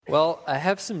Well, I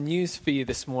have some news for you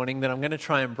this morning that I'm going to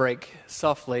try and break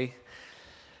softly.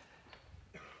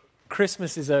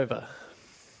 Christmas is over.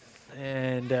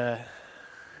 And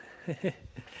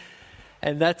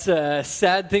and that's a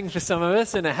sad thing for some of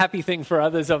us and a happy thing for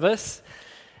others of us.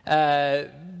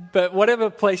 But whatever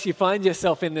place you find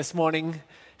yourself in this morning,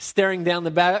 staring down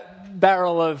the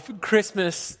barrel of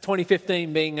Christmas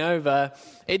 2015 being over,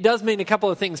 it does mean a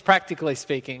couple of things practically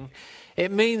speaking.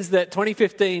 It means that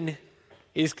 2015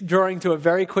 is drawing to a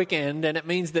very quick end, and it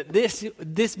means that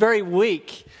this very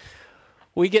week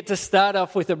we get to start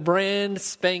off with a brand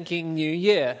spanking new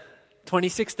year,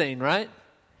 2016, right?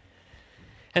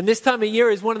 And this time of year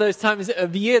is one of those times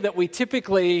of year that we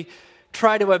typically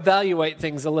try to evaluate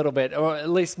things a little bit, or at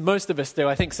least most of us do.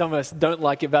 I think some of us don't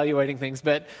like evaluating things,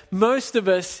 but most of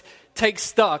us take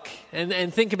stock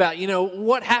and think about,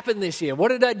 what happened this year? What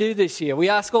did I do this year? We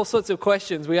ask all sorts of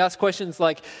questions. We ask questions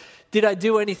like, did I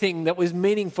do anything that was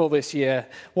meaningful this year?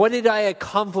 What did I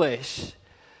accomplish?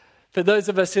 For those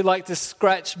of us who like to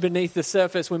scratch beneath the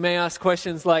surface, we may ask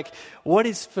questions like, what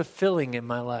is fulfilling in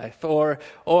my life? Or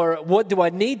what do I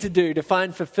need to do to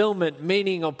find fulfillment,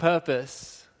 meaning, or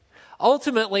purpose?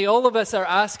 Ultimately, all of us are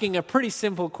asking a pretty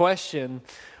simple question.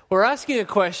 We're asking a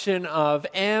question of,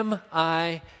 am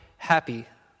I happy?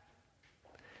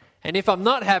 And if I'm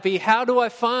not happy, how do I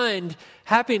find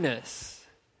happiness?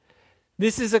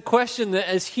 This is a question that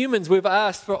as humans we've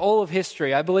asked for all of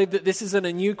history. I believe that this isn't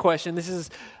a new question. This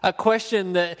is a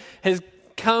question that has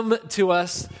come to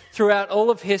us throughout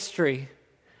all of history.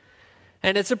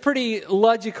 And it's a pretty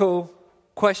logical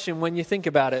question when you think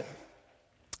about it.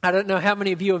 I don't know how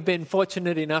many of you have been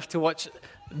fortunate enough to watch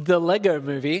the Lego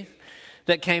movie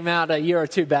that came out a year or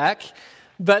two back.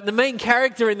 But the main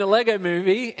character in the Lego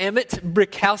movie, Emmett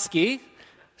Brikowski,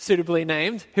 suitably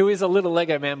named, who is a little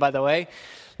Lego man, by the way,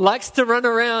 likes to run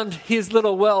around his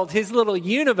little world, his little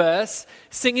universe,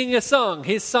 singing a song.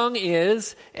 His song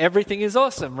is Everything is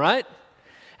Awesome, right?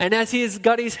 And as he's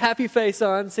got his happy face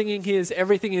on, singing his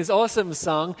Everything is Awesome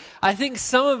song, I think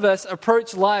some of us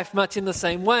approach life much in the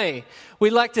same way. We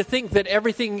like to think that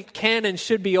everything can and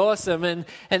should be awesome and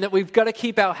that we've got to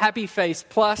keep our happy face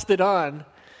plastered on.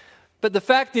 But the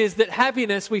fact is that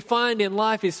happiness we find in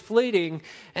life is fleeting,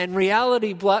 and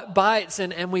reality bites,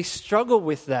 and we struggle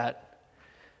with that.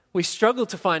 We struggle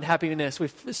to find happiness, we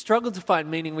struggle to find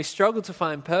meaning, we struggle to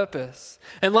find purpose.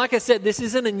 And like I said, this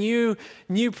isn't a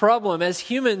new problem. As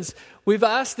humans, we've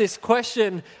asked this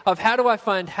question of how do I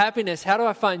find happiness, how do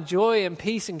I find joy and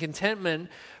peace and contentment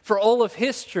for all of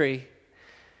history.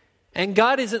 And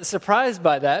God isn't surprised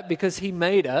by that because He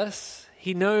made us.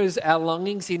 He knows our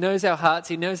longings, He knows our hearts,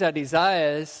 He knows our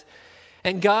desires.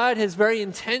 And God has very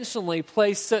intentionally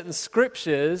placed certain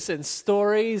scriptures and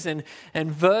stories and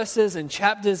verses and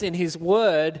chapters in His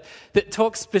Word that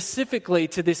talk specifically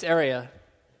to this area.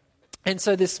 And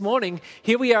so this morning,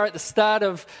 here we are at the start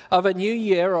of a new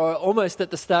year, or almost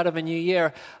at the start of a new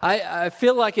year. I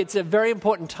feel like it's a very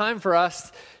important time for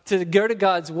us to go to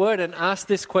God's Word and ask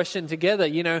this question together.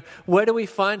 Where do we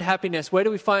find happiness? Where do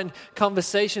we find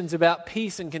conversations about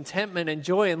peace and contentment and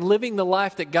joy and living the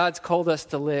life that God's called us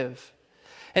to live?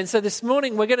 And so this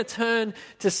morning we're going to turn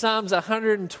to Psalms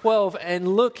 112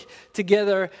 and look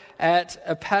together at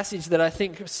a passage that I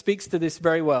think speaks to this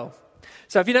very well.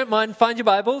 So if you don't mind, find your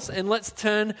Bibles and let's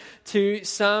turn to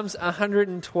Psalms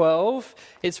 112.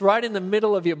 It's right in the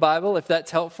middle of your Bible, if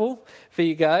that's helpful for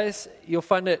you guys. You'll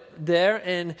find it there,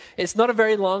 and it's not a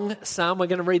very long psalm. We're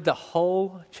going to read the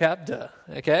whole chapter,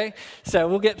 okay? So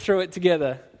we'll get through it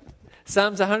together.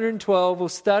 Psalms 112, we'll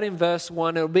start in verse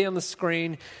 1. It'll be on the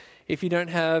screen if you don't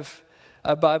have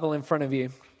a Bible in front of you.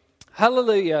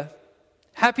 Hallelujah.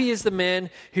 Happy is the man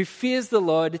who fears the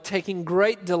Lord, taking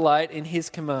great delight in His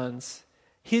commands.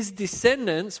 His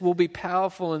descendants will be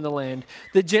powerful in the land.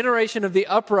 The generation of the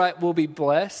upright will be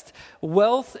blessed.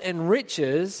 Wealth and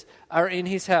riches are in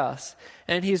His house,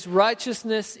 and His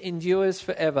righteousness endures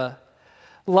forever.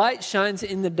 Light shines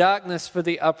in the darkness for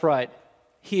the upright.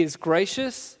 He is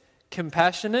gracious,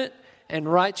 compassionate, and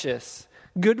righteous.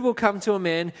 Good will come to a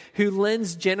man who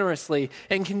lends generously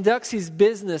and conducts his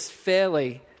business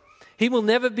fairly. He will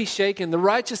never be shaken. The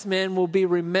righteous man will be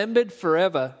remembered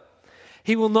forever.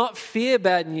 He will not fear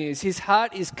bad news. His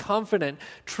heart is confident,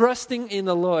 trusting in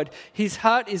the Lord. His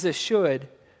heart is assured.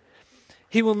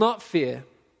 He will not fear.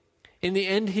 In the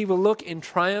end, he will look in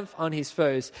triumph on his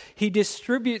foes. He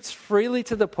distributes freely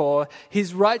to the poor.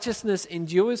 His righteousness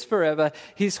endures forever.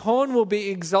 His horn will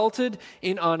be exalted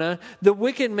in honor. The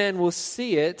wicked man will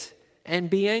see it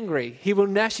and be angry. He will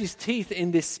gnash his teeth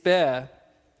in despair.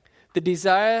 The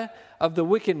desire of the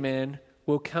wicked man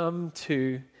will come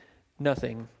to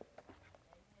nothing.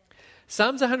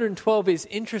 Psalms 112 is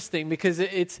interesting because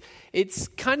it's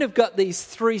kind of got these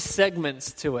three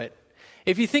segments to it.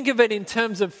 If you think of it in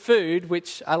terms of food,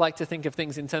 which I like to think of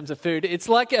things in terms of food, it's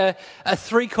like a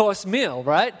three-course meal,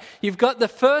 right? You've got the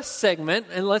first segment,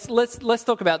 and let's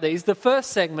talk about these. The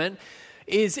first segment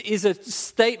is a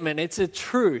statement. It's a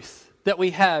truth that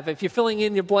we have. If you're filling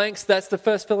in your blanks, that's the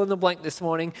first fill in the blank this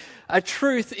morning. A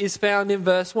truth is found in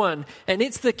verse 1, and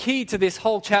it's the key to this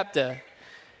whole chapter.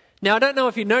 Now, I don't know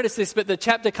if you noticed this, but the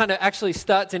chapter kind of actually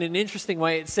starts in an interesting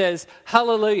way. It says,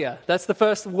 hallelujah. That's the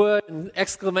first word, and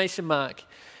exclamation mark.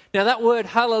 Now, that word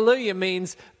hallelujah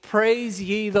means praise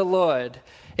ye the Lord.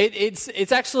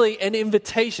 It's actually an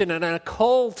invitation and a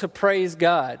call to praise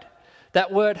God.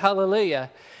 That word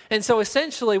hallelujah. And so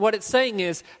essentially what it's saying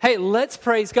is, hey, let's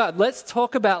praise God. Let's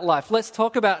talk about life. Let's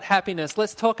talk about happiness.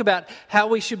 Let's talk about how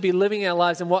we should be living our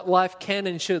lives and what life can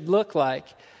and should look like,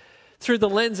 through the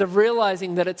lens of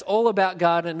realizing that it's all about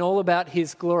God and all about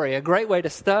His glory. A great way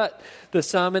to start the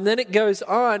psalm. And then it goes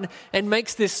on and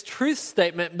makes this truth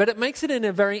statement, but it makes it in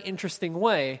a very interesting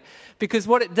way. Because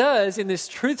what it does in this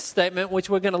truth statement, which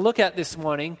we're going to look at this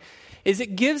morning, is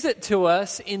it gives it to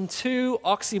us in two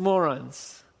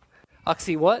oxymorons.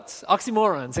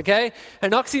 Oxymorons, okay?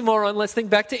 An oxymoron, let's think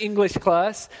back to English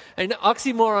class. An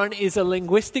oxymoron is a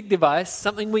linguistic device,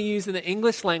 something we use in the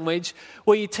English language,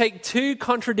 where you take two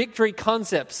contradictory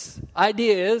concepts,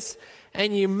 ideas,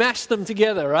 and you mash them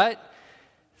together, right?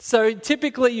 So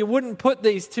typically you wouldn't put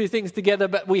these two things together,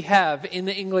 but we have in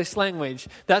the English language.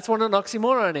 That's what an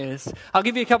oxymoron is. I'll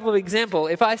give you a couple of examples.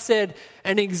 If I said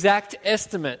an exact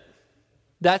estimate,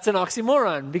 that's an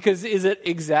oxymoron, because is it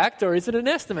exact or is it an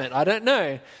estimate? I don't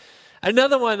know.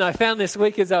 Another one I found this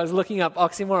week as I was looking up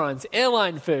oxymorons,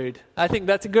 airline food. I think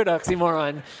that's a good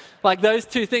oxymoron. Like, those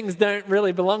two things don't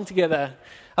really belong together.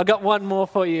 I've got one more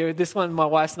for you. This one my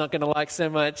wife's not going to like so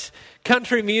much.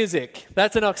 Country music.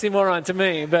 That's an oxymoron to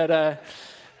me, but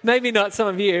maybe not some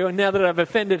of you, and now that I've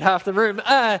offended half the room.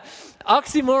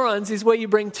 Oxymorons is where you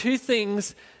bring two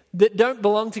things that don't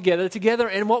belong together.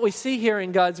 And what we see here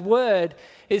in God's word,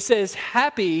 it says,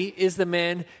 happy is the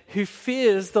man who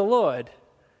fears the Lord.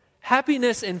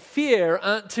 Happiness and fear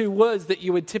aren't two words that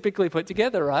you would typically put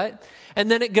together, right? And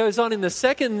then it goes on in the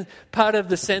second part of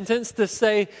the sentence to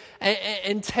say,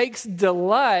 and takes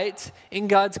delight in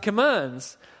God's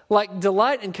commands. Like,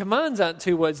 delight and commands aren't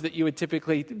two words that you would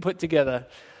typically put together.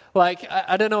 Like,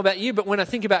 I don't know about you, but when I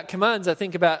think about commands, I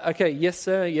think about, okay, yes,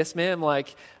 sir, yes, ma'am.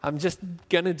 Like, I'm just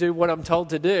going to do what I'm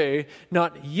told to do,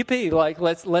 not yippee, like,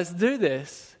 let's do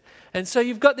this. And so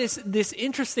you've got this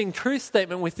interesting truth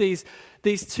statement with these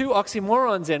two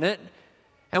oxymorons in it.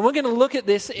 And we're going to look at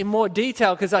this in more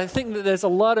detail because I think that there's a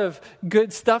lot of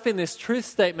good stuff in this truth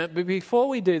statement. But before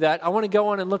we do that, I want to go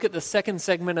on and look at the second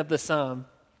segment of the psalm.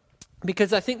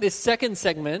 Because I think this second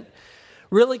segment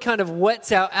really kind of whets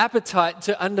our appetite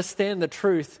to understand the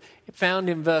truth found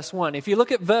in verse 1. If you look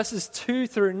at verses 2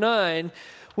 through 9,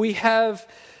 we have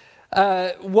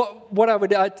what I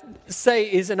would say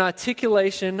is an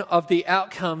articulation of the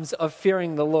outcomes of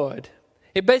fearing the Lord.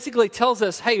 It basically tells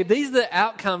us, hey, these are the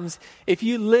outcomes if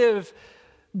you live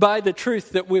by the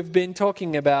truth that we've been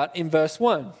talking about in verse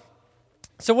 1.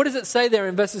 So what does it say there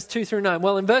in verses 2 through 9?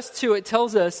 Well, in verse 2, it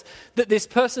tells us that this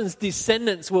person's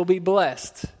descendants will be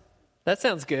blessed. That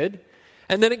sounds good.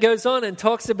 And then it goes on and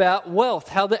talks about wealth,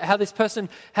 how this person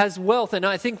has wealth. And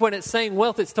I think when it's saying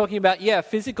wealth, it's talking about,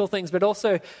 physical things, but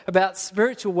also about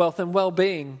spiritual wealth and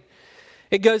well-being.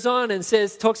 It goes on and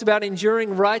talks about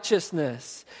enduring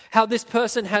righteousness, how this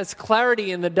person has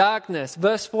clarity in the darkness.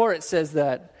 Verse 4, it says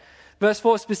that. Verse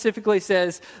 4 specifically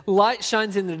says, light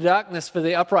shines in the darkness for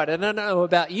the upright. I don't know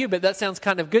about you, but that sounds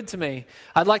kind of good to me.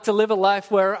 I'd like to live a life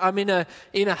where I'm in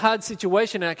a hard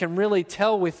situation and I can really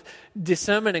tell with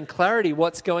discernment and clarity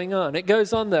what's going on. It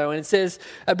goes on though, and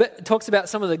it talks about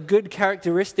some of the good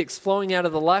characteristics flowing out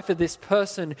of the life of this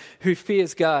person who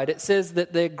fears God. It says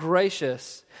that they're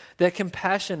gracious, they're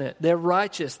compassionate, they're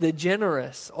righteous, they're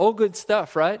generous, all good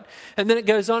stuff, right? And then it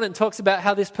goes on and talks about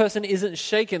how this person isn't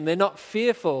shaken, they're not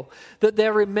fearful, that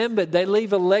they're remembered, they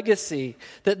leave a legacy,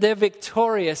 that they're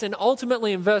victorious. And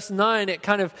ultimately in verse 9, it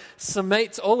kind of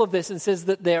summates all of this and says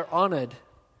that they're honored.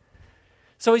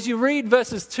 So as you read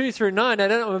verses 2 through 9, I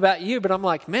don't know about you, but I'm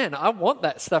like, man, I want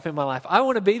that stuff in my life. I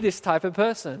want to be this type of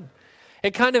person.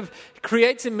 It kind of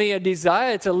creates in me a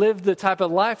desire to live the type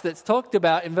of life that's talked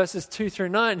about in verses 2 through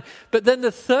 9. But then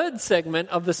the third segment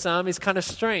of the psalm is kind of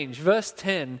strange. Verse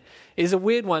 10 is a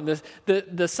weird one.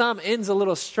 The psalm ends a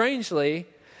little strangely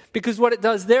because what it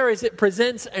does there is it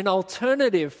presents an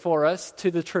alternative for us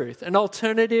to the truth. An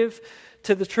alternative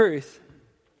to the truth.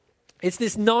 It's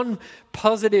this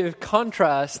non-positive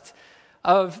contrast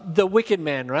of the wicked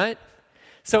man, right?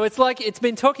 So it's like it's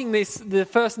been talking the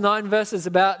first 9 verses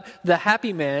about the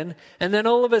happy man, and then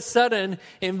all of a sudden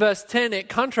in verse 10 it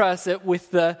contrasts it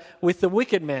with the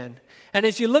wicked man. And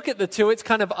as you look at the two, it's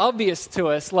kind of obvious to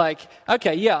us, like,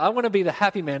 okay, yeah, I want to be the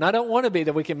happy man. I don't want to be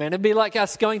the wicked man. It'd be like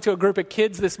us going to a group of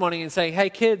kids this morning and saying, hey,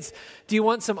 kids, do you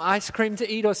want some ice cream to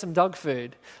eat or some dog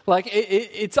food? Like,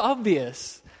 it's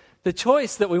obvious. The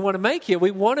choice that we want to make here,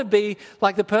 we want to be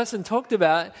like the person talked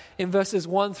about in verses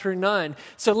 1 through 9.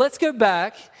 So let's go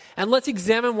back and let's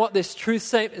examine what this truth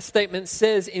statement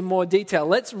says in more detail.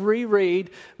 Let's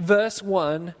reread verse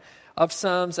 1 of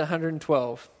Psalms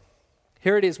 112.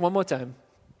 Here it is one more time.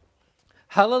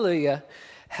 Hallelujah.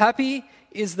 Happy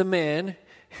is the man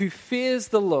who fears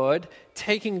the Lord,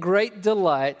 taking great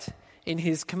delight in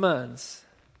his commands.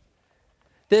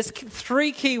 There's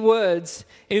 3 key words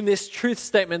in this truth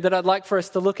statement that I'd like for us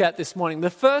to look at this morning. The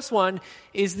first one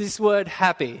is this word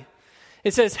happy.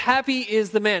 It says, happy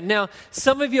is the man. Now,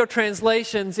 some of your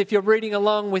translations, if you're reading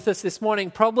along with us this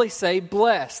morning, probably say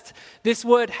blessed. This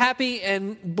word happy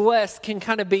and blessed can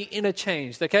kind of be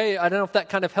interchanged, okay? I don't know if that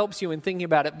kind of helps you in thinking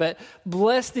about it, but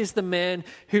blessed is the man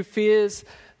who fears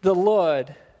the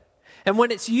Lord. And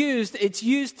when it's used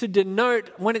to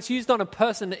denote, when it's used on a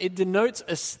person, it denotes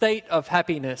a state of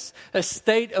happiness, a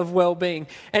state of well-being.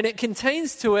 And it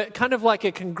contains to it kind of like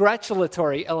a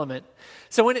congratulatory element.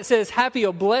 So when it says happy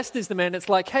or blessed is the man, it's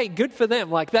like, hey, good for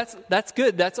them. Like that's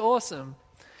good, that's awesome.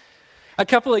 A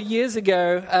couple of years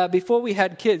ago, just before we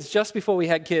had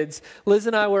kids, Liz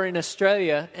and I were in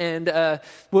Australia and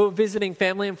we were visiting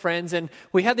family and friends, and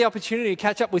we had the opportunity to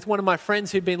catch up with one of my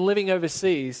friends who'd been living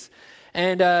overseas.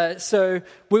 And so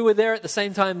we were there at the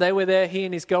same time they were there, he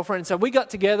and his girlfriend. So we got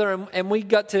together and we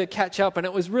got to catch up, and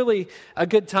it was really a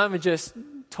good time of just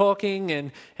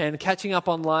talking and catching up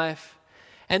on life.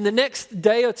 And the next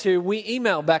day or two, we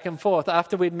emailed back and forth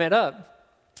after we'd met up.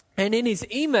 And in his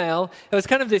email, it was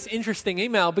kind of this interesting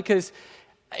email because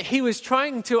he was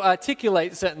trying to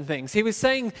articulate certain things. He was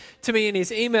saying to me in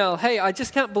his email, hey, I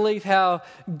just can't believe how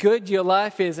good your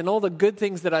life is and all the good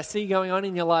things that I see going on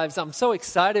in your lives. I'm so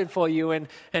excited for you, and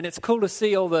it's cool to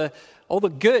see all the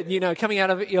good, coming out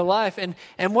of your life.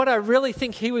 And what I really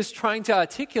think he was trying to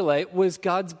articulate was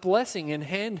God's blessing and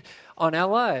hand on our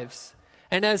lives.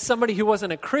 And as somebody who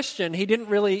wasn't a Christian, he didn't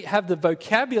really have the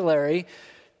vocabulary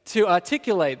to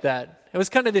articulate that. It was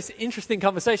kind of this interesting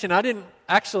conversation I didn't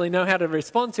actually know how to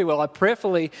respond to. Well, I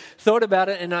prayerfully thought about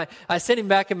it, and I sent him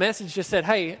back a message, just said,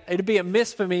 hey, it'd be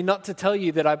amiss for me not to tell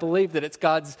you that I believe that it's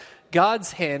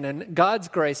God's hand and God's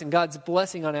grace and God's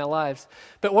blessing on our lives.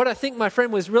 But what I think my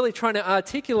friend was really trying to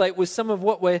articulate was some of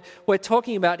what we're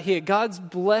talking about here. God's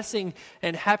blessing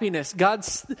and happiness.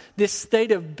 This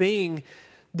state of being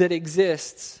that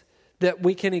exists, that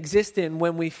we can exist in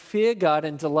when we fear God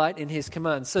and delight in his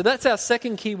commands. So that's our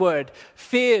second key word.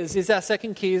 Fears is our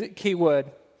second key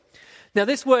word. Now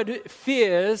this word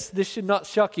fears, this should not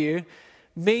shock you,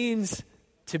 means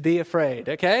to be afraid,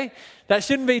 okay? That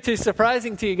shouldn't be too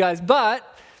surprising to you guys, but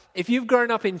if you've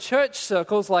grown up in church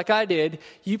circles like I did,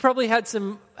 you probably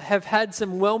have had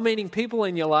some well-meaning people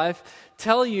in your life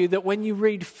tell you that when you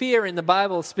read fear in the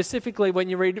Bible, specifically when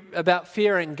you read about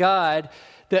fear in God,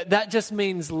 that just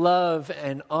means love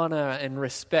and honor and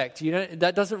respect.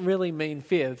 That doesn't really mean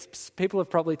fear. People have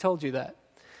probably told you that.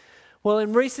 Well,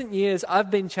 in recent years,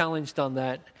 I've been challenged on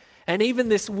that. And even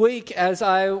this week, as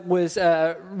I was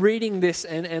reading this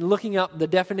and looking up the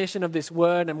definition of this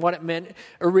word and what it meant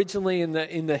originally in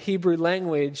the Hebrew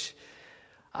language,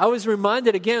 I was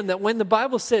reminded again that when the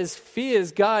Bible says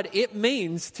fears God, it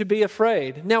means to be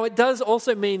afraid. Now, it does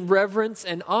also mean reverence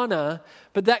and honor,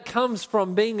 but that comes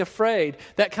from being afraid.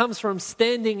 That comes from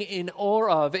standing in awe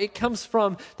of. It comes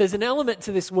from, there's an element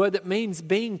to this word that means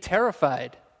being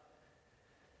terrified.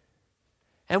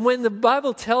 And when the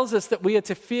Bible tells us that we are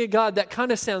to fear God, that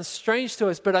kind of sounds strange to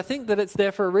us, but I think that it's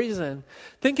there for a reason.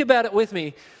 Think about it with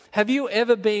me. Have you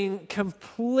ever been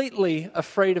completely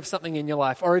afraid of something in your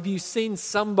life? Or have you seen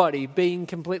somebody being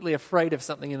completely afraid of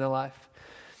something in their life?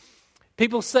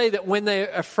 People say that when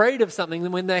they're afraid of something,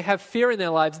 when they have fear in their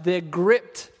lives, they're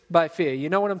gripped by fear. You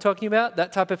know what I'm talking about?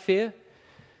 That type of fear?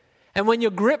 And when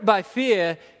you're gripped by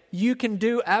fear, you can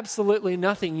do absolutely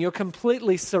nothing. You're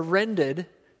completely surrendered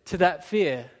to that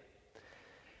fear.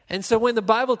 And so when the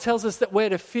Bible tells us that we're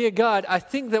to fear God, I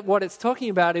think that what it's talking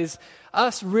about is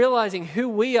us realizing who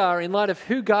we are in light of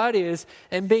who God is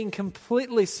and being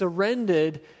completely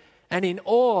surrendered and in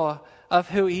awe of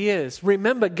who he is.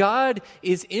 Remember, God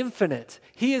is infinite.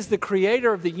 He is the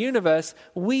creator of the universe.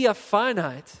 We are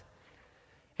finite.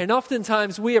 And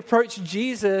oftentimes we approach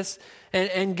Jesus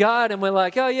and God and we're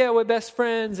like, oh yeah, we're best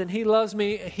friends and he loves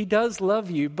me. He does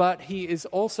love you, but he is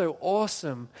also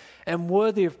awesome and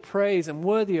worthy of praise and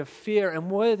worthy of fear and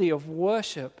worthy of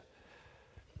worship.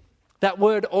 That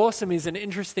word awesome is an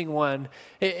interesting one.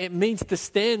 It means to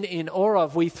stand in awe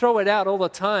of. We throw it out all the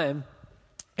time.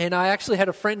 And I actually had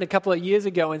a friend a couple of years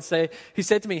ago who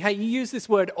said to me, hey, you use this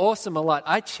word awesome a lot.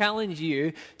 I challenge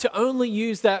you to only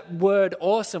use that word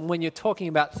awesome when you're talking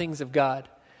about things of God.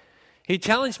 He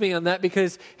challenged me on that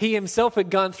because he himself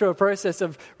had gone through a process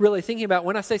of really thinking about,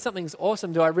 when I say something's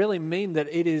awesome, do I really mean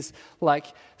that it is like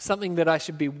something that I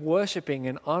should be worshiping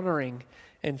and honoring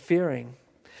and fearing?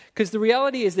 Because the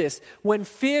reality is this: when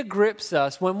fear grips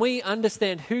us, when we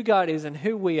understand who God is and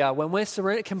who we are, when we're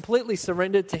completely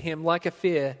surrendered to him like a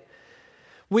fear,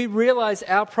 we realize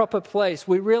our proper place.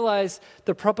 We realize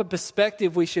the proper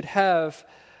perspective we should have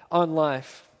on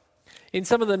life. In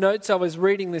some of the notes I was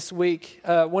reading this week,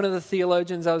 one of the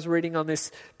theologians I was reading on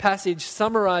this passage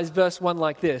summarized verse 1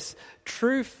 like this: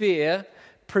 true fear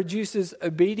produces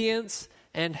obedience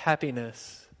and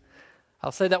happiness.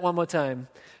 I'll say that one more time.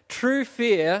 True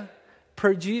fear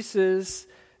produces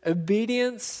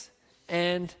obedience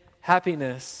and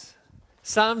happiness.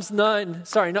 Proverbs 9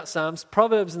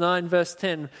 verse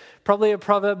 10, probably a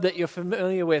proverb that you're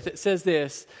familiar with. It says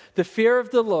this: the fear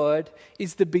of the Lord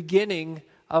is the beginning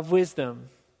of wisdom.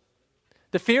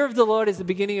 The fear of the Lord is the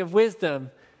beginning of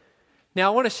wisdom.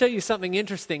 Now I want to show you something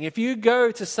interesting. If you go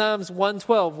to Psalms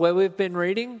 112 where we've been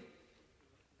reading,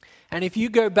 and if you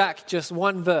go back just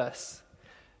one verse,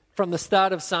 from the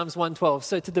start of Psalms 112.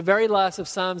 So to the very last of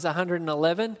Psalms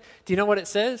 111, do you know what it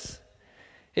says?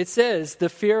 It says, the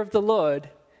fear of the Lord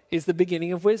is the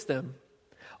beginning of wisdom.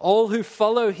 All who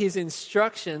follow his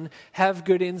instruction have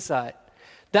good insight.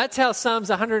 That's how Psalms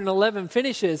 111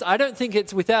 finishes. I don't think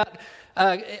it's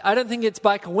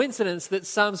by coincidence that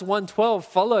Psalms 112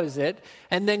 follows it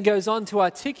and then goes on to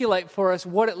articulate for us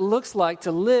what it looks like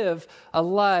to live a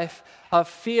life of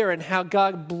fear and how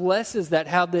God blesses that,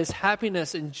 how there's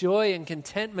happiness and joy and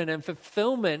contentment and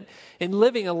fulfillment in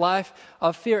living a life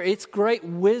of fear. It's great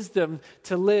wisdom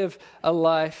to live a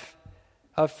life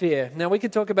of fear. Now we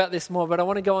could talk about this more, but I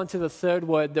want to go on to the third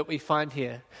word that we find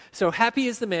here. So happy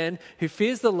is the man who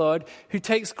fears the Lord, who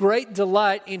takes great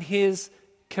delight in his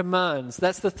commands.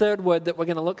 That's the third word that we're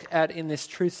going to look at in this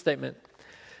truth statement.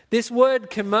 This word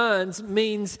commands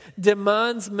means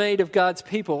demands made of God's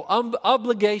people,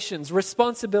 obligations,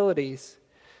 responsibilities.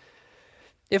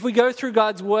 If we go through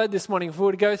God's word this morning, if we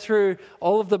were to go through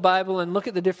all of the Bible and look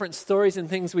at the different stories and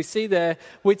things we see there,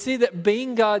 we'd see that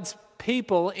being God's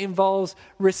people involves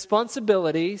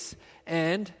responsibilities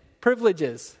and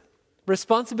privileges.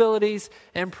 Responsibilities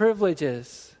and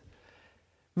privileges.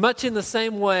 Much in the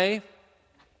same way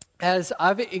as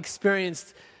I've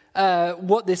experienced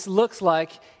what this looks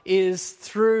like is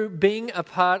through being a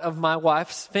part of my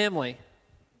wife's family.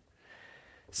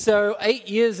 So 8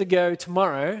 years ago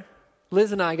tomorrow,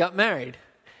 Liz and I got married.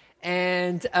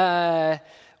 And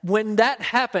when that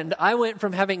happened, I went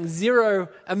from having 0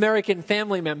 American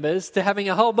family members to having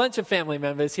a whole bunch of family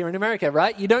members here in America,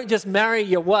 right? You don't just marry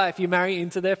your wife, you marry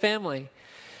into their family.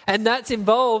 And that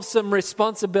involves some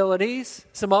responsibilities,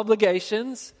 some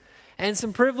obligations, and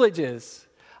some privileges.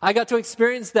 I got to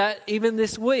experience that even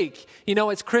this week. You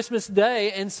know, it's Christmas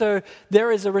Day, and so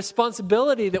there is a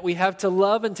responsibility that we have to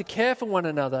love and to care for one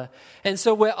another. And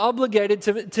so we're obligated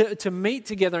to meet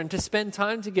together and to spend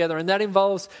time together, and that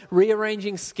involves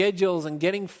rearranging schedules and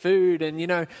getting food and, you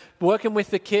know, working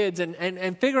with the kids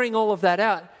and figuring all of that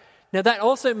out. Now, that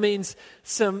also means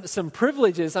some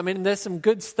privileges. I mean, there's some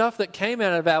good stuff that came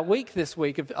out of our week this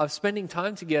week of spending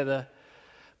time together.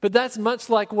 But that's much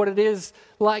like what it is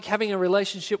like having a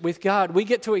relationship with God. We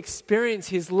get to experience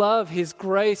his love, his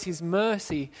grace, his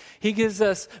mercy. He gives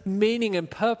us meaning and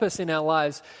purpose in our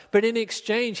lives. But in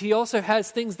exchange, he also has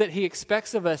things that he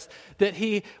expects of us, that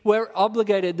we're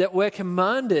obligated, that we're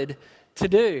commanded to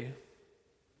do.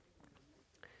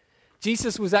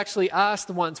 Jesus was actually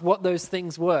asked once what those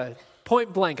things were.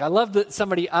 Point blank. I love that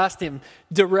somebody asked him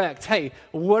direct, hey,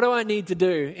 what do I need to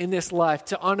do in this life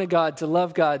to honor God, to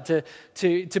love God,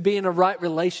 to be in a right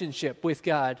relationship with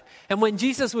God? And when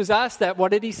Jesus was asked that,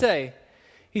 what did he say?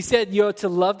 He said, you're to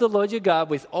love the Lord your God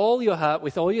with all your heart,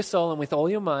 with all your soul, and with all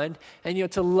your mind, and you're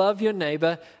to love your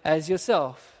neighbor as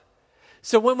yourself.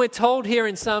 So when we're told here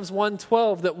in Psalms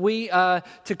 112 that we are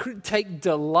to take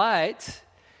delight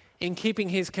in keeping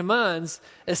his commands,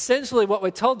 essentially what we're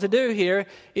told to do here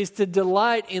is to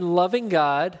delight in loving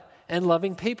God and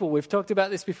loving people. We've talked about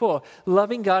this before.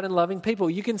 Loving God and loving people.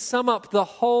 You can sum up the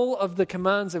whole of the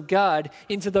commands of God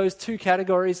into those two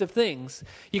categories of things.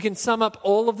 You can sum up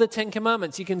all of the 10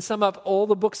 commandments. You can sum up all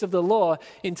the books of the law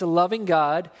into loving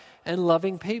God and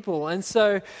loving people. And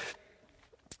so,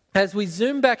 as we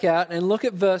zoom back out and look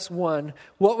at verse 1,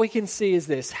 what we can see is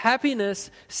this. Happiness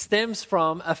stems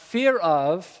from a fear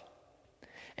of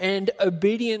and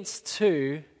obedience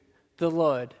to the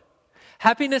Lord.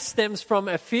 Happiness stems from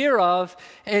a fear of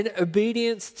and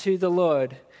obedience to the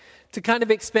Lord. To kind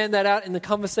of expand that out in the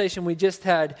conversation we just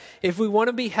had, if we want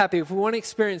to be happy, if we want to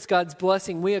experience God's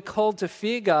blessing, we are called to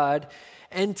fear God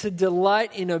and to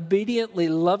delight in obediently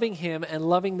loving Him and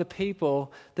loving the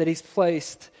people that He's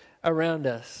placed around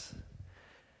us.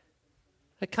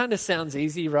 It kind of sounds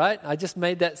easy, right? I just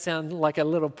made that sound like a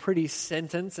little pretty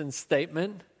sentence and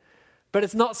statement, but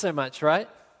it's not so much, right?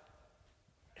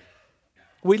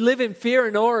 We live in fear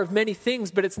and awe of many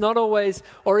things, but it's not always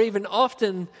or even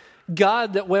often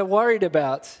God that we're worried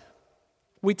about.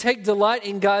 We take delight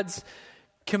in God's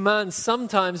commands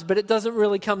sometimes, but it doesn't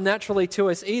really come naturally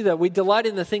to us either. We delight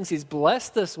in the things He's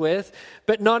blessed us with,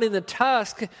 but not in the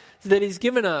task that He's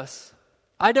given us.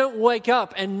 I don't wake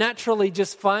up and naturally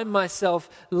just find myself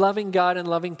loving God and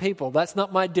loving people. That's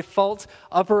not my default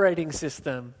operating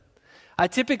system. I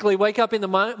typically wake up in the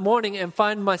morning and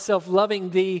find myself loving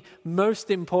the most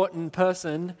important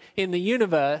person in the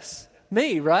universe,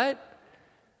 me, right?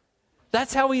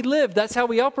 That's how we live. That's how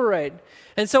we operate.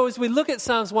 And so as we look at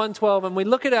Psalms 112 and we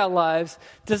look at our lives,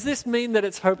 does this mean that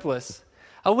it's hopeless?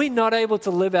 Are we not able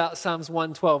to live out Psalms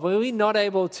 112? Are we not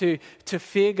able to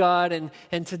fear God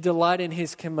and to delight in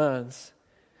His commands?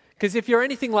 Because if you're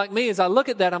anything like me, as I look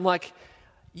at that, I'm like,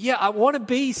 yeah, I want to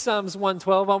be Psalms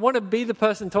 112. I want to be the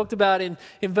person talked about in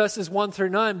verses 1 through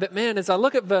 9. But man, as I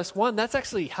look at verse 1, that's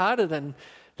actually harder than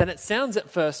it sounds at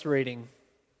first reading.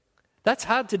 That's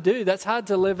hard to do. That's hard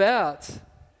to live out.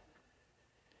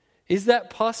 Is that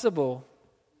possible?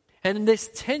 And this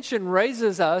tension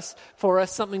raises us for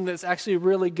us something that's actually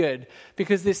really good.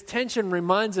 Because this tension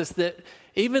reminds us that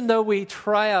even though we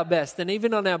try our best, and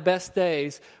even on our best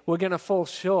days, we're going to fall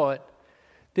short.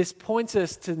 This points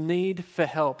us to need for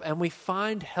help, and we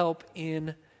find help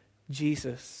in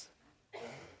Jesus.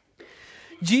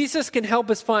 Jesus can help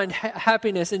us find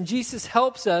happiness, and Jesus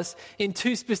helps us in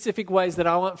two specific ways that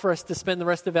I want for us to spend the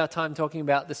rest of our time talking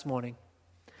about this morning.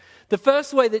 The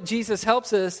first way that Jesus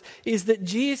helps us is that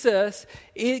Jesus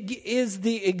is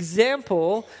the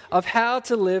example of how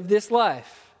to live this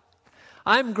life.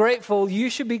 I'm grateful,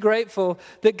 you should be grateful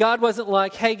that God wasn't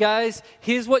like, hey guys,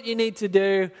 here's what you need to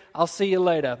do. I'll see you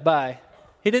later. Bye.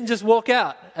 He didn't just walk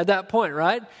out at that point,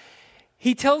 right?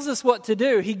 He tells us what to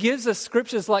do. He gives us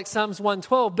scriptures like Psalms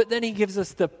 112, but then He gives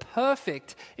us the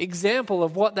perfect example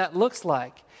of what that looks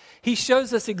like. He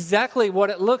shows us exactly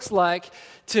what it looks like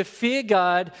to fear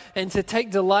God and to take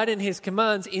delight in His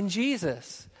commands in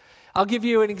Jesus. I'll give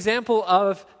you an example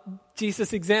of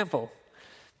Jesus' example.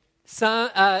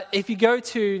 If you go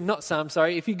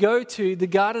to the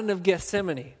Garden of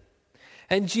Gethsemane,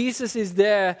 and Jesus is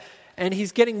there, and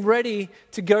He's getting ready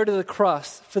to go to the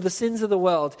cross for the sins of the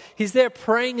world. He's there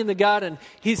praying in the garden.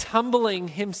 He's humbling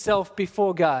Himself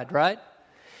before God, right?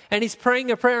 And He's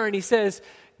praying a prayer, and He says,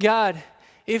 God,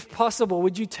 if possible,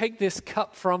 would you take this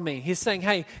cup from me? He's saying,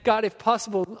 hey, God, if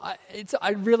possible,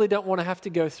 I really don't want to have to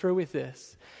go through with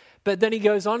this. But then He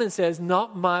goes on and says,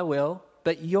 not my will,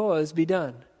 but yours be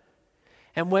done.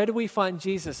 And where do we find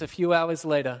Jesus a few hours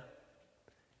later?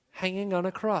 Hanging on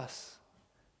a cross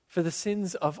for the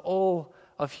sins of all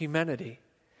of humanity.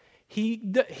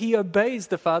 He obeys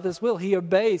the Father's will. He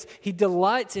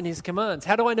delights in His commands.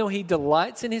 How do I know He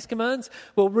delights in His commands?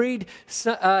 Well, read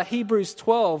Hebrews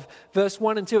 12, verse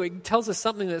 1 and 2. It tells us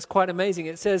something that's quite amazing.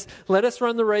 It says, let us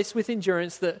run with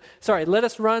endurance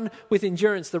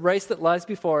the race that lies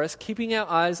before us, keeping our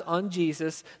eyes on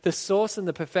Jesus, the source and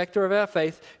the perfecter of our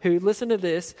faith, who, listen to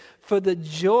this, for the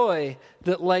joy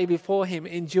that lay before Him,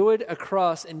 endured a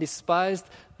cross and despised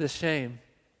the shame.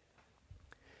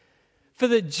 For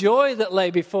the joy that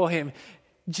lay before Him,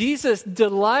 Jesus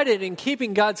delighted in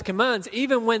keeping God's commands,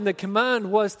 even when the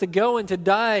command was to go and to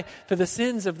die for the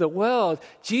sins of the world.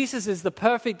 Jesus is the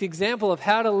perfect example of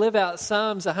how to live out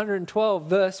Psalms 112,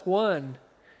 verse 1.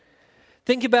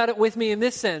 Think about it with me in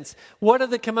this sense. What are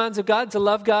the commands of God? To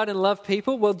love God and love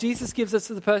people? Well, Jesus gives us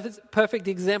the perfect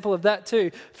example of that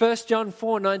too. 1 John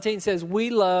 4:19 says,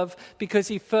 we love because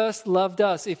He first loved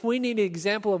us. If we need an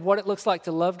example of what it looks like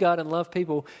to love God and love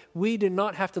people, we do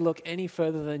not have to look any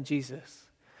further than Jesus.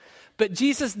 But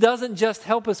Jesus doesn't just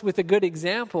help us with a good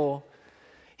example.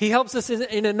 He helps us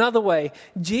in another way.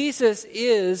 Jesus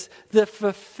is the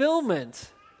fulfillment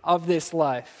of this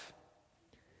life.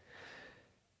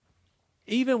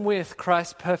 Even with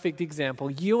Christ's perfect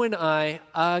example, you and I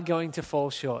are going to fall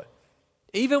short.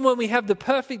 Even when we have the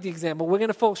perfect example, we're going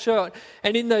to fall short.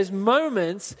 And in those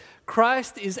moments,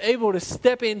 Christ is able to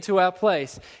step into our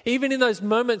place. Even in those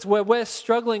moments where we're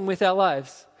struggling with our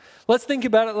lives. Let's think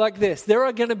about it like this. There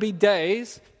are going to be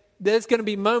days, there's going to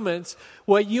be moments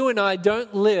where you and I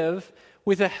don't live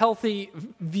with a healthy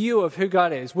view of who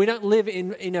God is. We don't live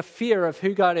in a fear of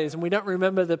who God is, and we don't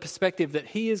remember the perspective that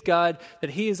He is God,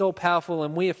 that He is all-powerful,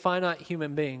 and we are finite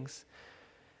human beings.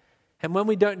 And when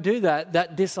we don't do that,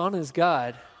 that dishonors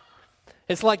God.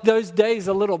 It's like those days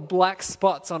are little black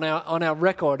spots on our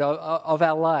record of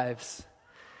our lives.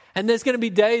 And there's going to be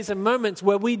days and moments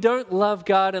where we don't love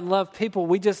God and love people.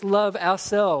 We just love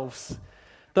ourselves.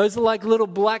 Those are like little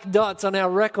black dots on our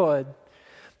record.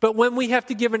 But when we have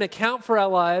to give an account for our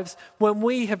lives, when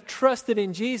we have trusted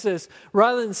in Jesus,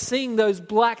 rather than seeing those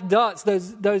black dots,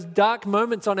 those dark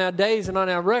moments on our days and on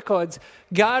our records,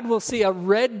 God will see a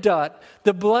red dot,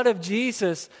 the blood of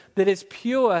Jesus, that is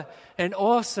pure and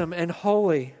awesome and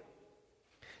holy.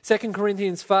 2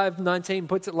 Corinthians 5:19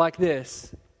 puts it like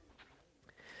this.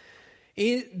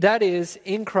 That is,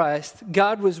 in Christ,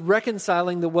 God was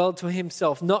reconciling the world to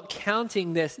Himself, not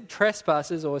counting their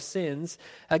trespasses or sins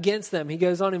against them. He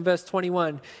goes on in verse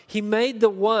 21. He made the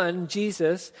one,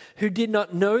 Jesus, who did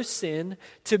not know sin,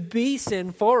 to be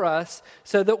sin for us,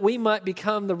 so that we might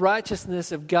become the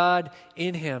righteousness of God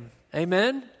in Him.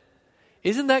 Amen?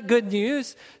 Isn't that good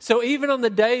news? So even on the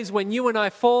days when you and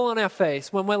I fall on our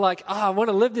face, when we're like, I want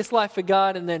to live this life for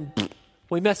God, and then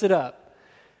we mess it up.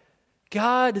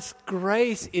 God's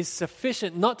grace is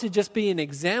sufficient not to just be an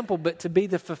example, but to be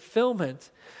the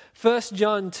fulfillment. 1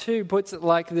 John 2 puts it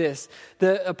like this.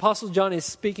 The Apostle John is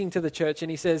speaking to the church and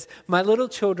he says, "My little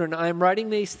children, I am writing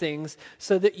these things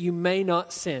so that you may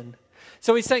not sin."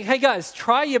 So he's saying, hey guys,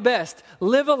 try your best.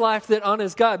 Live a life that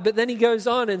honors God. But then he goes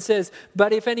on and says,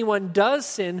 but if anyone does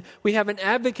sin, we have an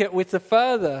advocate with the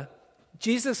Father,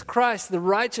 Jesus Christ, the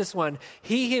righteous one.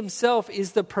 He Himself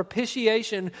is the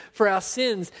propitiation for our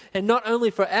sins, and not only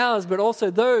for ours, but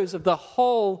also those of the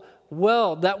whole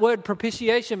world. That word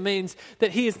propitiation means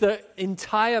that He is the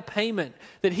entire payment,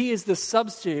 that He is the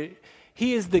substitute,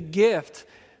 He is the gift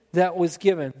that was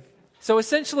given. So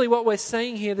essentially what we're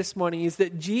saying here this morning is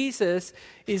that Jesus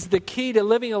is the key to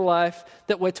living a life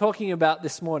that we're talking about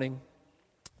this morning.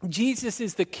 Jesus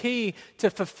is the key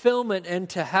to fulfillment and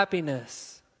to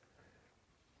happiness.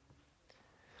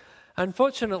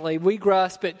 Unfortunately, we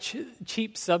grasp at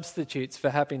cheap substitutes for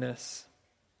happiness.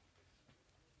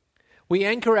 We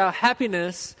anchor our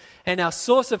happiness and our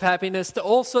source of happiness to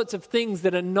all sorts of things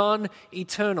that are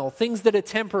non-eternal, things that are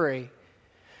temporary.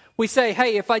 We say,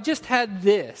 hey, if I just had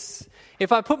this,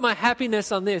 if I put my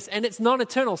happiness on this, and it's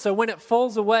non-eternal, so when it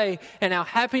falls away and our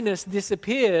happiness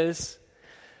disappears,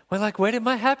 we're like, where did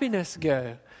my happiness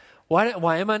go?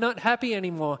 Why am I not happy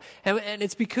anymore? And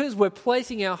it's because we're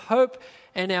placing our hope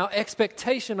and our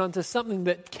expectation onto something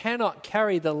that cannot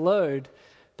carry the load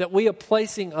that we are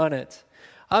placing on it.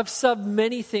 I've subbed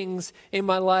many things in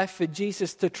my life for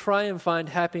Jesus to try and find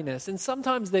happiness. And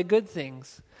sometimes they're good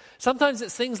things. Sometimes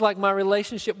it's things like my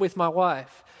relationship with my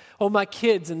wife, or my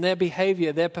kids and their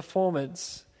behavior, their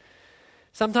performance.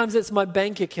 Sometimes it's my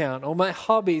bank account, or my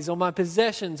hobbies, or my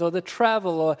possessions, or the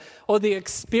travel, or the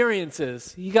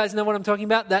experiences. You guys know what I'm talking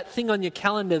about? That thing on your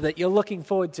calendar that you're looking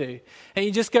forward to. And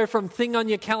you just go from thing on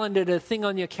your calendar to thing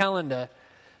on your calendar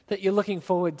that you're looking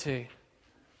forward to.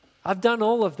 I've done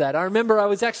all of that. I remember I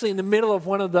was actually in the middle of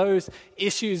one of those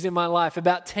issues in my life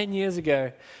about 10 years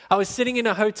ago. I was sitting in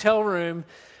a hotel room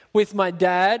with my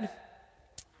dad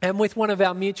and with one of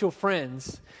our mutual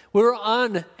friends. We were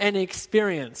on an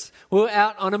experience. We were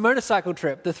out on a motorcycle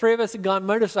trip. The three of us had gone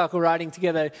motorcycle riding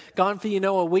together, gone for,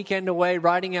 a weekend away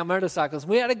riding our motorcycles.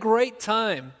 We had a great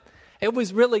time. It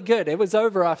was really good. It was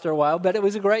over after a while, but it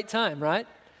was a great time, right?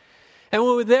 And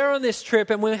we were there on this trip,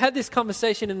 and we had this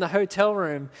conversation in the hotel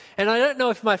room. And I don't know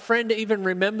if my friend even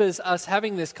remembers us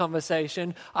having this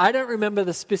conversation. I don't remember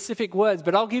the specific words,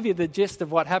 but I'll give you the gist of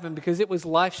what happened because it was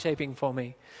life-shaping for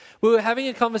me. We were having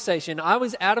a conversation. I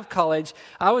was out of college.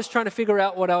 I was trying to figure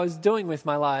out what I was doing with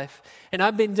my life. And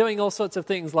I've been doing all sorts of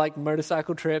things like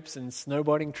motorcycle trips and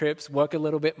snowboarding trips, work a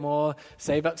little bit more,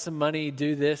 save up some money,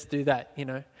 do this, do that,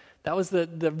 That was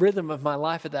the rhythm of my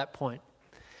life at that point.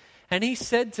 And he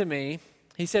said to me,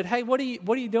 hey, what are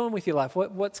you doing with your life?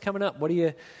 What's coming up?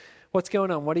 What's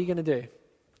going on? What are you going to do?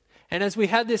 And as we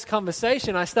had this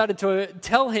conversation, I started to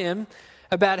tell him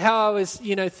about how I was,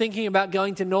 thinking about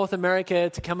going to North America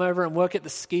to come over and work at the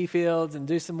ski fields and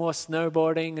do some more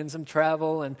snowboarding and some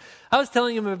travel. And I was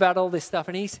telling him about all this stuff,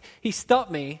 and he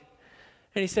stopped me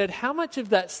and he said, "How much of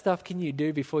that stuff can you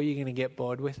do before you're going to get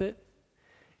bored with it?"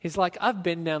 He's like, "I've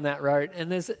been down that road,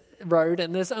 and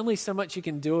there's only so much you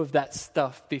can do of that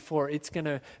stuff before it's going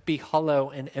to be hollow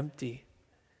and empty."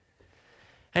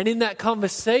 And in that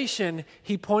conversation,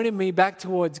 he pointed me back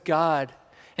towards God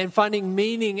and finding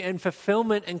meaning and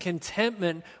fulfillment and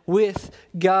contentment with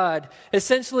God.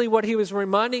 Essentially, what he was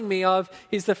reminding me of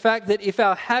is the fact that if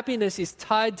our happiness is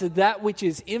tied to that which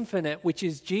is infinite, which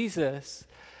is Jesus,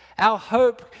 our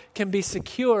hope can be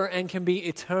secure and can be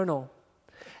eternal.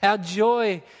 Our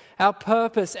joy, our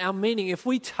purpose, our meaning, if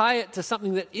we tie it to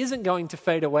something that isn't going to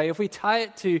fade away, if we tie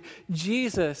it to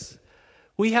Jesus,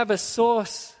 we have a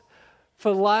source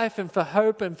for life and for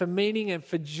hope and for meaning and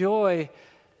for joy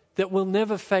that will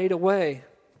never fade away.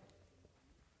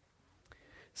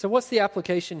 So what's the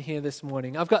application here this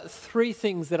morning? I've got 3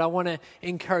 things that I want to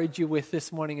encourage you with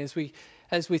this morning as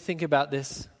we think about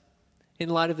this in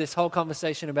light of this whole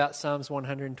conversation about Psalms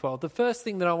 112. The first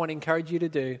thing that I want to encourage you to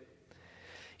do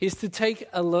is to take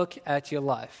a look at your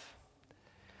life.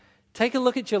 Take a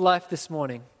look at your life this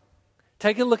morning.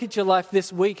 Take a look at your life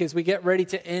this week as we get ready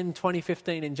to end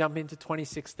 2015 and jump into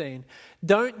 2016.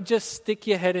 Don't just stick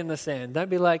your head in the sand. Don't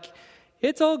be like,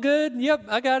 "It's all good. Yep,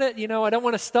 I got it. I don't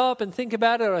want to stop and think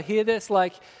about it or hear this."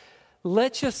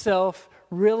 Let yourself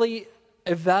really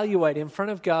evaluate in front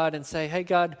of God and say, "Hey,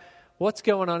 God, what's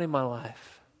going on in my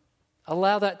life?"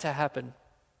 Allow that to happen.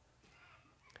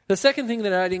 The second thing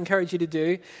that I'd encourage you to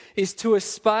do is to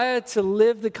aspire to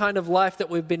live the kind of life that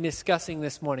we've been discussing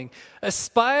this morning.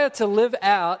 Aspire to live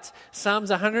out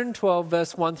Psalms 112,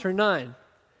 verse 1 through 9.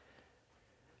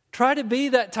 Try to be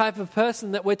that type of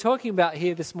person that we're talking about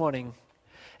here this morning.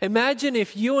 Imagine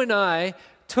if you and I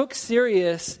took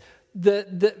serious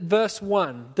the verse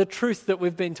 1, the truth that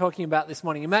we've been talking about this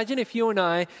morning. Imagine if you and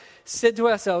I said to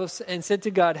ourselves and said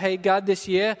to God, "Hey, God, this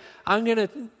year, I'm going to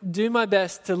do my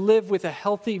best to live with a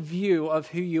healthy view of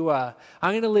who you are.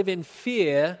 I'm going to live in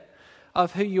fear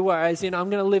of who you are, as in I'm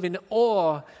going to live in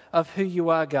awe of who you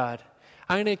are, God.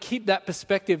 I'm going to keep that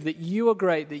perspective that you are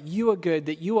great, that you are good,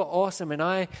 that you are awesome, and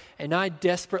I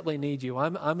desperately need you.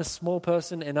 I'm a small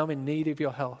person, and I'm in need of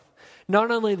your help. Not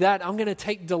only that, I'm going to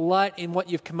take delight in what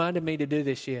you've commanded me to do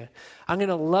this year. I'm going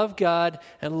to love God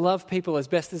and love people as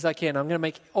best as I can. I'm going to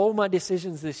make all my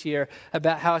decisions this year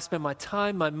about how I spend my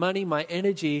time, my money, my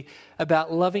energy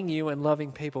about loving you and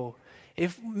loving people."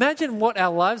 Imagine what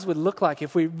our lives would look like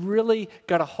if we really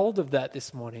got a hold of that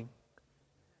this morning.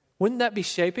 Wouldn't that be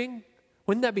shaping?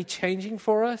 Wouldn't that be changing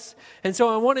for us? And so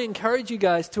I want to encourage you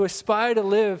guys to aspire to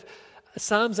live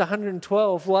Psalms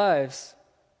 112 lives.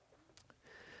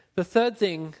 The third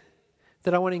thing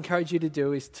that I want to encourage you to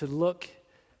do is to look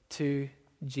to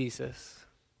Jesus.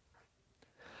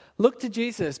 Look to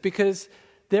Jesus, because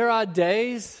there are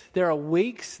days, there are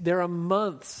weeks, there are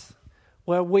months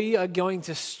where we are going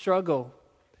to struggle.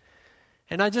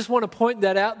 And I just want to point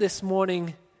that out this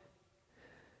morning,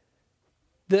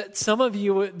 that some of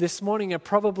you this morning are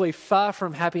probably far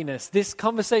from happiness. This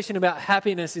conversation about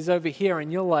happiness is over here, and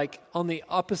you're like on the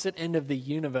opposite end of the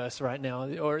universe right now,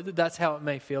 or that's how it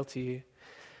may feel to you.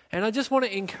 And I just want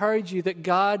to encourage you that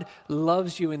God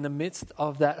loves you in the midst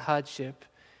of that hardship,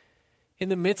 in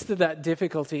the midst of that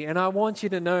difficulty. And I want you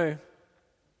to know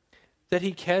that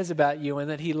He cares about you and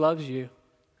that He loves you.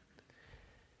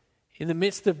 In the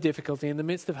midst of difficulty, in the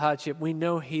midst of hardship, we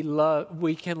know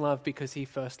we can love because He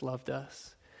first loved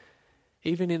us.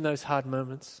 Even in those hard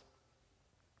moments.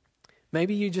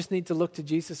 Maybe you just need to look to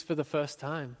Jesus for the first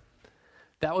time.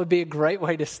 That would be a great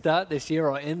way to start this year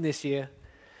or end this year.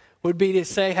 Would be to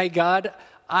say, "Hey, God,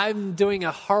 I'm doing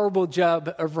a horrible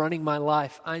job of running my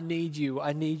life. I need you.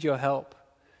 I need your help."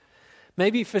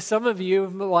 Maybe for some of you,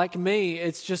 like me,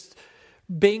 it's just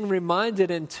being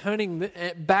reminded and turning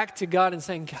back to God and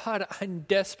saying, "God, I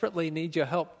desperately need your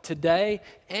help today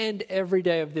and every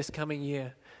day of this coming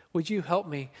year. Would you help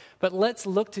me?" But let's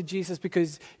look to Jesus,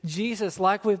 because Jesus,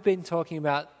 like we've been talking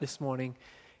about this morning,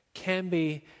 can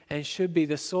be and should be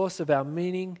the source of our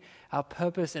meaning, our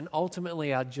purpose, and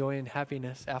ultimately our joy and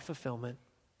happiness, our fulfillment.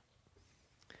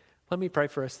 Let me pray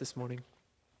for us this morning.